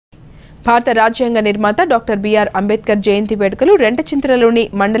భారత రాజ్యాంగ నిర్మాత డాక్టర్ బిఆర్ అంబేద్కర్ జయంతి వేడుకలు రెంటచింతలలోని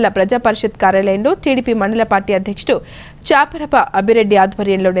మండల ప్రజా పరిషత్ కార్యాలయంలో టీడీపీ మండల పార్టీ అధ్యక్షుడు చాపరప అభిరెడ్డి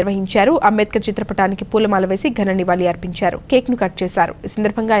ఆధ్వర్యంలో నిర్వహించారు. అంబేద్కర్ చిత్రపటానికి పూలమాల వేసి ఘన నివాళి అర్పించారు. కేక్ ను కట్ చేశారు. ఈ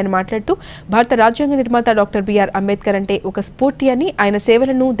సందర్భంగా ఆయన మాట్లాడుతూ భారత రాజ్యాంగ నిర్మాత డాక్టర్ బిఆర్ అంబేద్కర్ అంటే ఒక స్ఫూర్తి అని, ఆయన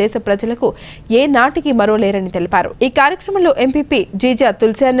సేవలను దేశ ప్రజలకు ఏ నాటికి మరోలేరని తెలిపారు. ఈ కార్యక్రమంలో ఎంపీపీ జీజా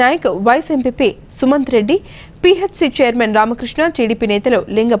తులసి Naik, vice MPP Sumanth Reddy, PHC chairman Ramakrishna, TDP నేతలు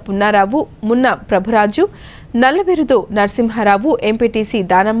లింగ Punnarao, Munna ప్రభురాజు, నల్లబిరుదు Narasimha Rao, MPTC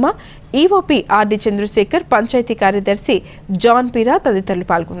దానమ్మ, EOP RD Chandrasekhar, panchayat కార్యదర్శి జాన్ పీరా తదితరులు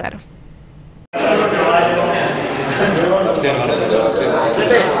పాల్గొన్నారు.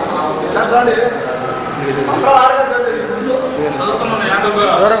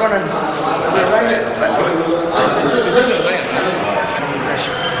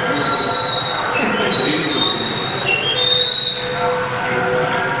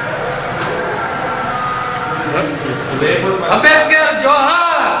 అంబేద్కర్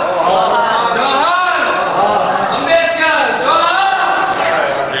జోహార్, జోహార్ అంబేద్కర్ జోహార్.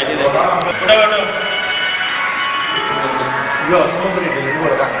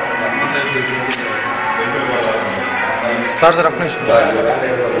 సార్ సార్ అప్నే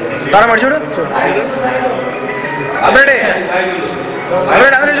సార్ మరి చూడు అబ్రేడే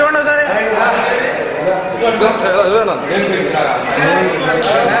అబ్రేడే అందరూ చూడండి ఒకసారి.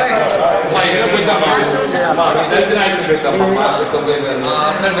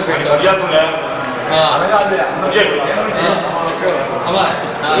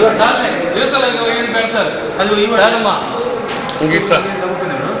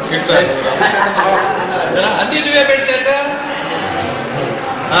 అన్ని నువ్వే పెడతాట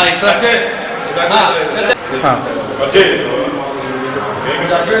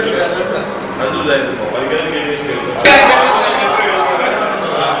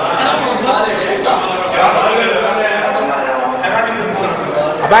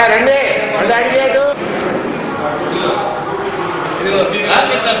అబ్బాయి రండి మళ్ళీ అడిగేటు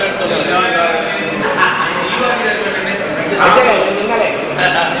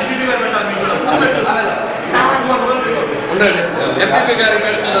ఉండండి. ఎంపీ గారు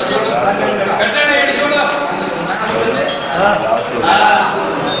పెడుతున్నా చూడు, పెట్టండి చూడు.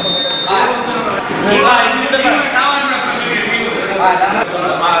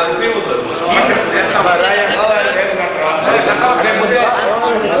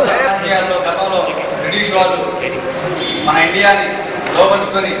 గతంలో బ్రిటిష్ వాళ్ళు మన ఇండియాని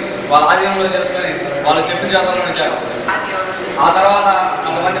లోపరుచుకొని వాళ్ళ ఆధీనంలో చేసుకొని వాళ్ళు చెప్పు చేతల్లో ఇచ్చారు. ఆ తర్వాత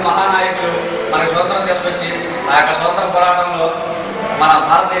కొంతమంది మహానాయకులు మనకు స్వతంత్రం తీసుకొచ్చి ఆ యొక్క స్వతంత్ర పోరాటంలో మన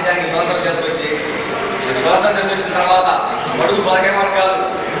భారతదేశానికి స్వతంత్రం తీసుకొచ్చి వచ్చిన తర్వాత బడుగు బలహీన వర్గాలు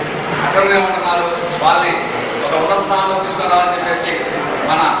అక్కడనే ఉంటున్నారు, వాళ్ళని ఒక ఉన్నత స్థానంలో తీసుకొని రావాలని చెప్పేసి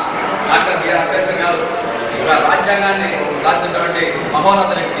మన డాక్టర్ బిఆర్ అంబేద్కర్ గారు ఒక రాజ్యాంగాన్ని రాసినటువంటి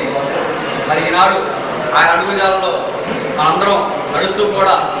మహోన్నత వ్యక్తి. మరి ఈనాడు ఆయన అడుగుజాలలో మనందరం నడుస్తూ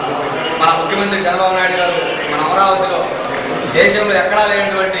కూడా మన ముఖ్యమంత్రి చంద్రబాబు నాయుడు గారు మన అమరావతిలో దేశంలో ఎక్కడా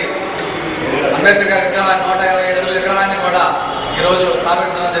లేనటువంటి అంబేద్కర్ గారి విగ్రహాన్ని 125 అడుగుల విగ్రహాన్ని కూడా ఈరోజు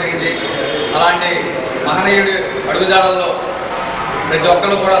స్థాపించడం జరిగింది. అలాంటి మహనీయుడి అడుగుజాడల్లో ప్రతి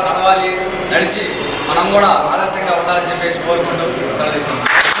ఒక్కరు కూడా నడవాలి, నడిచి మనం కూడా ఆదర్శంగా ఉండాలని చెప్పేసి కోరుకుంటూ సెలవు